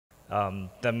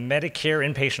the Medicare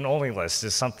inpatient only list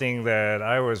is something that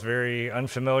I was very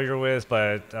unfamiliar with,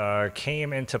 but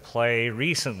came into play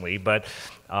recently. But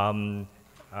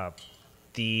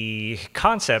the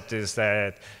concept is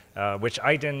that, which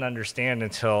I didn't understand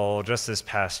until just this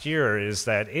past year, is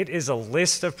that it is a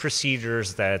list of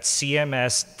procedures that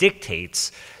CMS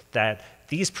dictates that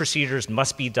these procedures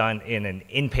must be done in an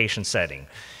inpatient setting.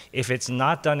 If it's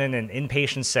not done in an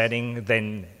inpatient setting,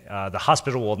 then the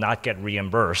hospital will not get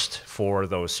reimbursed for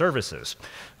those services.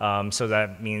 So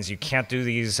that means you can't do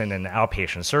these in an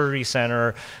outpatient surgery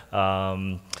center.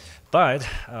 But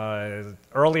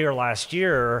earlier last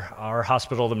year, our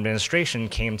hospital administration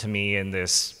came to me in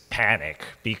this panic,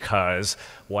 because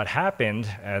what happened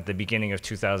at the beginning of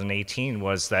 2018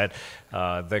 was that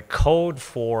the code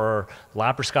for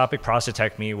laparoscopic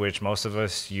prostatectomy, which most of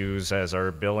us use as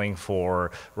our billing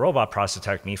for robot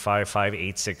prostatectomy,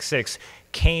 55866,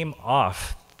 came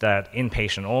off that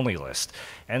inpatient only list.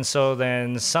 And so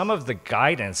then some of the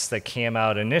guidance that came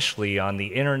out initially on the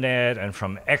internet and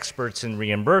from experts in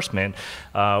reimbursement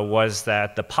was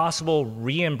that the possible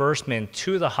reimbursement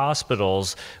to the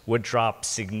hospitals would drop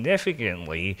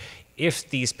significantly if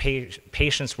these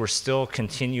patients were still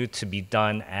continued to be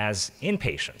done as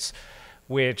inpatients.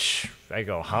 Which I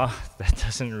go, that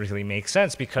doesn't really make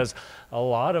sense, because a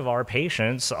lot of our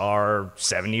patients are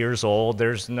 70 years old.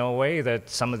 There's no way that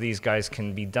some of these guys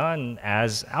can be done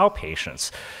as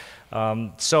outpatients.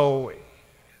 So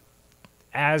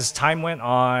as time went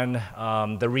on,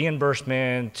 the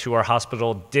reimbursement to our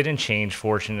hospital didn't change,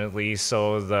 fortunately,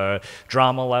 so the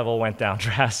drama level went down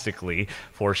drastically,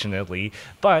 fortunately.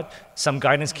 But some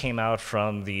guidance came out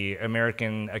from the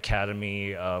American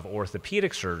Academy of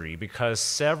Orthopedic Surgery, because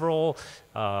several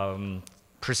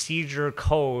procedure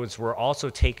codes were also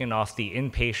taken off the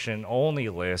inpatient only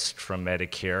list from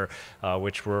Medicare,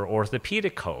 which were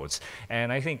orthopedic codes.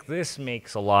 And I think this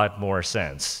makes a lot more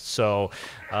sense. So,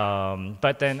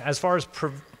 but then as far as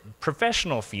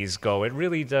professional fees go, it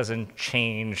really doesn't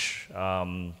change,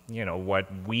 what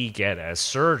we get as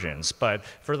surgeons. But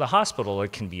for the hospital,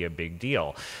 it can be a big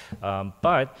deal.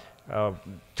 But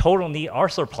total knee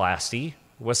arthroplasty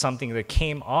was something that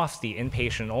came off the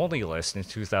inpatient-only list in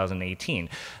 2018.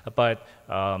 But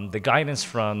the guidance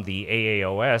from the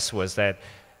AAOS was that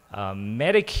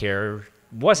Medicare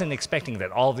wasn't expecting that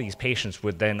all of these patients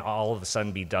would then all of a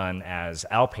sudden be done as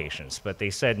outpatients. But they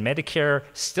said Medicare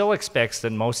still expects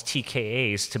that most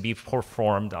TKAs to be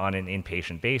performed on an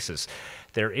inpatient basis.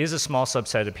 There is a small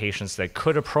subset of patients that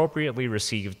could appropriately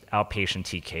receive outpatient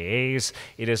TKAs.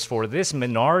 It is for this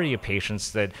minority of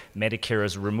patients that Medicare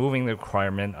is removing the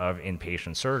requirement of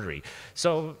inpatient surgery.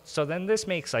 So then this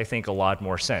makes, I think, a lot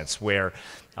more sense, where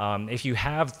if you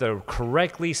have the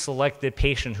correctly selected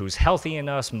patient who's healthy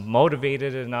enough,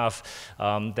 motivated enough,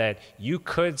 that you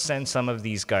could send some of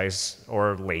these guys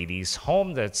or ladies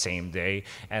home that same day,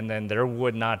 and then there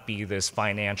would not be this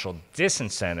financial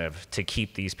disincentive to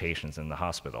keep these patients in the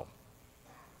hospital.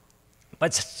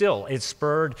 But still, it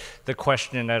spurred the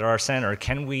question at our center,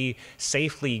 can we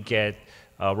safely get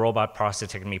robot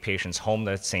prostatectomy patients home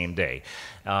that same day?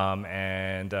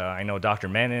 And I know Dr.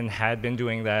 Menon had been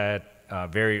doing that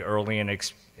very early in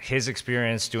his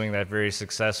experience, doing that very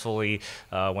successfully.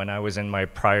 When I was in my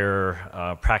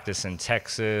prior practice in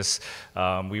Texas,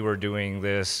 we were doing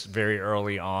this very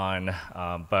early on,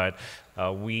 but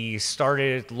we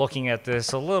started looking at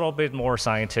this a little bit more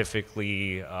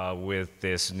scientifically with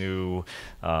this new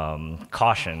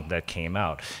caution that came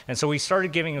out. And so we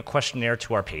started giving a questionnaire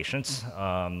to our patients.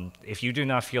 If you do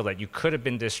not feel that you could have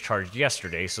been discharged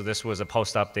yesterday, so this was a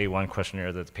post-op day one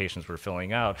questionnaire that the patients were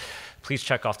filling out, please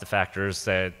check off the factors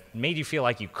that made you feel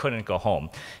like you couldn't go home.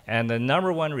 And the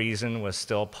number one reason was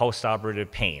still post-operative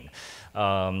pain.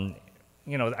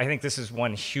 I think this is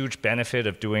one huge benefit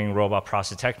of doing robot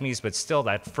prostatectomies, but still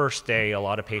that first day, a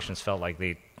lot of patients felt like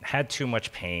they had too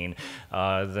much pain.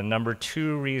 The number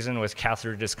two reason was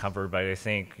catheter discomfort, but I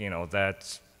think,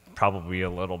 that's probably a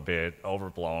little bit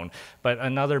overblown. But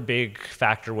another big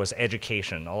factor was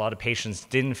education. A lot of patients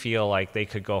didn't feel like they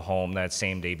could go home that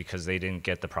same day because they didn't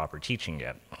get the proper teaching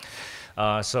yet.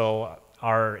 So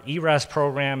our ERAS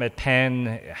program at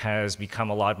Penn has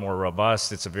become a lot more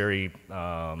robust. It's a very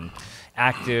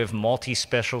active,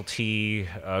 multi-specialty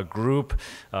group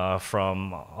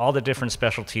from all the different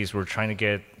specialties. We're trying to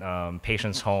get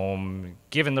patients home,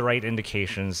 given the right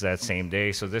indications that same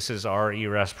day. So this is our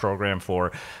ERAS program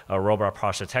for robot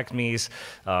prostatectomies.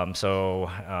 So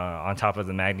on top of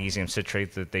the magnesium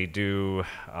citrate that they do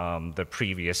the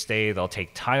previous day, they'll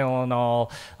take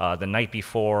Tylenol the night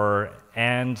before,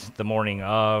 and the morning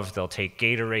of. They'll take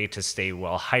Gatorade to stay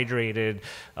well hydrated,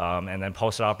 and then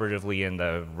postoperatively in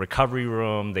the recovery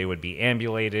room, they would be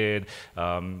ambulated,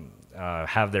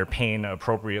 have their pain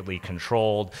appropriately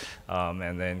controlled,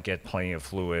 and then get plenty of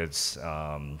fluids,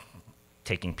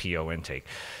 taking PO intake.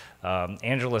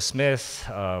 Angela Smith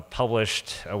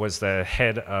was the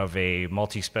head of a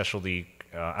multi-specialty,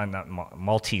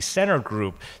 multi-center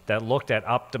group that looked at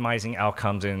optimizing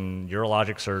outcomes in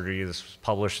urologic surgery. This was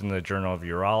published in the Journal of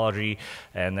Urology.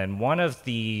 And then one of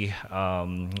the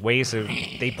ways that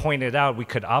they pointed out we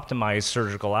could optimize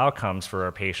surgical outcomes for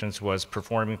our patients was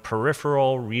performing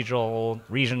peripheral regional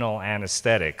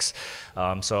anesthetics.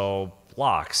 So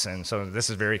blocks, and so this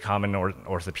is very common in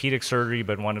orthopedic surgery,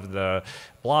 but one of the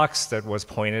blocks that was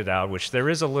pointed out, which there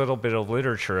is a little bit of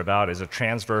literature about, is a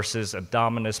transversus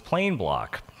abdominis plane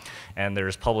block. And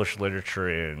there's published literature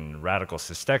in radical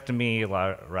cystectomy,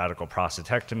 radical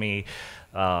prostatectomy.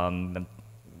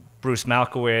 Bruce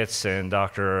Malkowitz and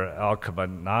Dr.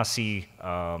 Al-Kabanasi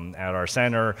at our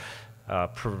center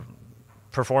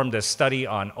performed a study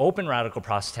on open radical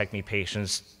prostatectomy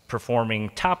patients performing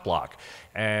tap block.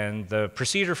 And the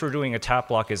procedure for doing a tap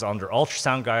block is under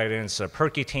ultrasound guidance, a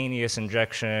percutaneous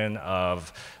injection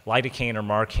of lidocaine or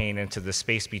marcaine into the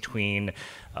space between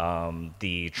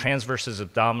the transversus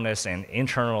abdominis and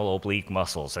internal oblique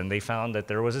muscles. And they found that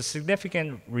there was a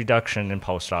significant reduction in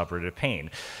postoperative pain.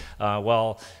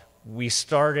 We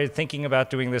started thinking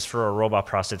about doing this for our robot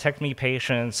prostatectomy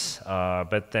patients,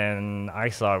 but then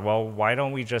I thought, well, why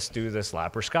don't we just do this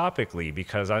laparoscopically?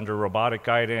 Because under robotic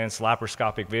guidance,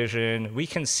 laparoscopic vision, we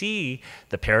can see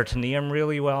the peritoneum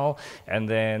really well, and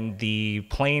then the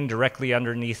plane directly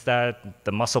underneath that,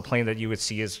 the muscle plane that you would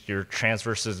see is your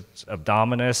transversus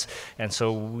abdominis. And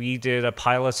so we did a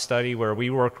pilot study where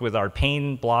we worked with our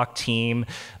pain block team.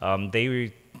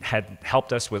 They had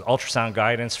helped us with ultrasound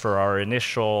guidance for our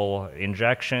initial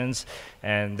injections,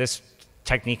 and this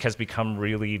technique has become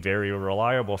really very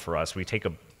reliable for us. We take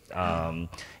a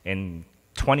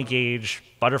 20 gauge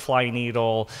butterfly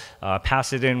needle,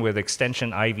 pass it in with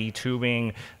extension IV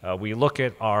tubing. We look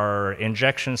at our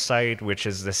injection site, which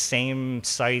is the same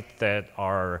site that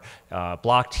our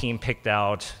block team picked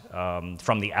out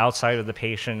from the outside of the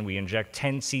patient. We inject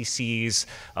 10 cc's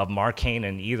of marcaine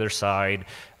in either side,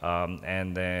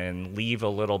 and then leave a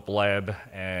little bleb.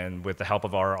 And with the help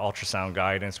of our ultrasound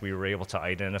guidance, we were able to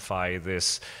identify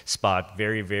this spot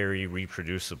very, very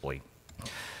reproducibly.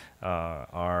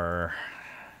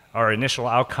 Our initial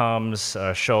outcomes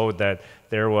showed that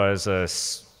there was a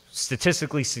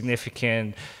statistically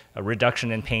significant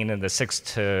reduction in pain in the 6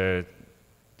 to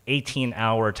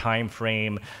 18-hour time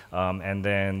frame, and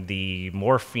then the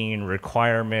morphine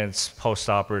requirements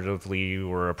postoperatively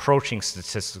were approaching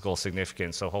statistical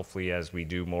significance. So hopefully, as we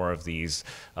do more of these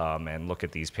and look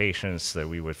at these patients, that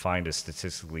we would find a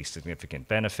statistically significant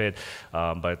benefit.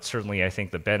 But certainly, I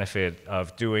think the benefit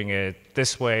of doing it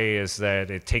this way is that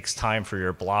it takes time for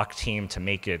your block team to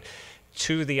make it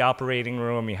to the operating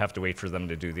room. You have to wait for them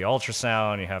to do the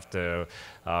ultrasound. You have to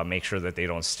make sure that they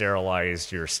don't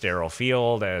sterilize your sterile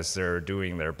field as they're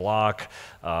doing their block.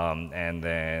 And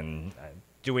then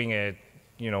doing it,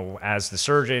 as the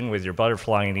surgeon with your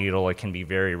butterfly needle, it can be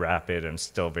very rapid and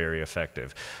still very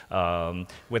effective.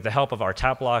 With the help of our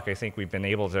tap block, I think we've been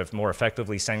able to more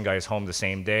effectively send guys home the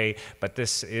same day, but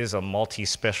this is a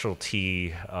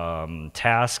multi-specialty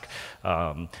task.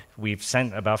 We've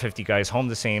sent about 50 guys home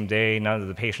the same day. None of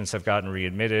the patients have gotten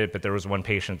readmitted, but there was one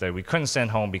patient that we couldn't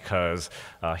send home because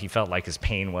he felt like his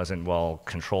pain wasn't well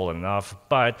controlled enough.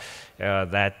 But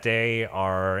that day,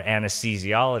 our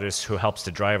anesthesiologist, who helps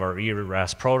to drive our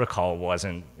ERAS protocol,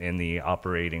 wasn't in the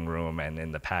operating room and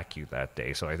in the PACU that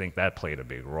day. So I think that played a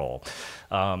big role.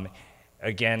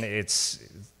 Again,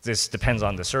 this depends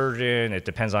on the surgeon, it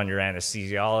depends on your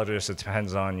anesthesiologist, it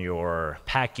depends on your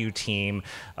PACU team,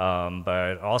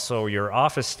 but also your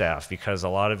office staff, because a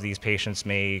lot of these patients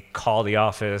may call the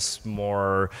office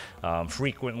more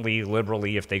frequently,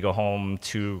 liberally, if they go home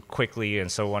too quickly.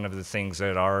 And so one of the things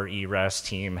that our ERAS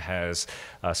team has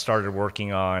started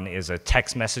working on is a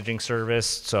text messaging service.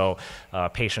 So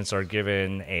patients are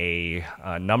given a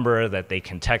number that they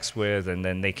can text with, and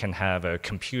then they can have a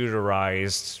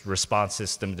computerized response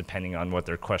system depending on what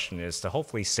their question is, to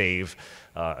hopefully save,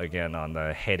 again, on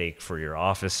the headache for your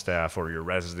office staff or your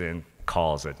resident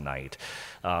calls at night.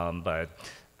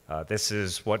 This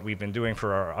is what we've been doing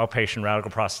for our outpatient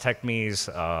radical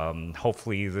prostatectomies.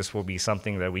 Hopefully this will be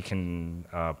something that we can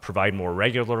provide more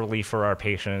regularly for our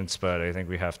patients, but I think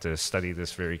we have to study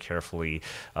this very carefully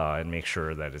and make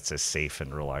sure that it's a safe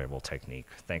and reliable technique.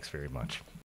 Thanks very much.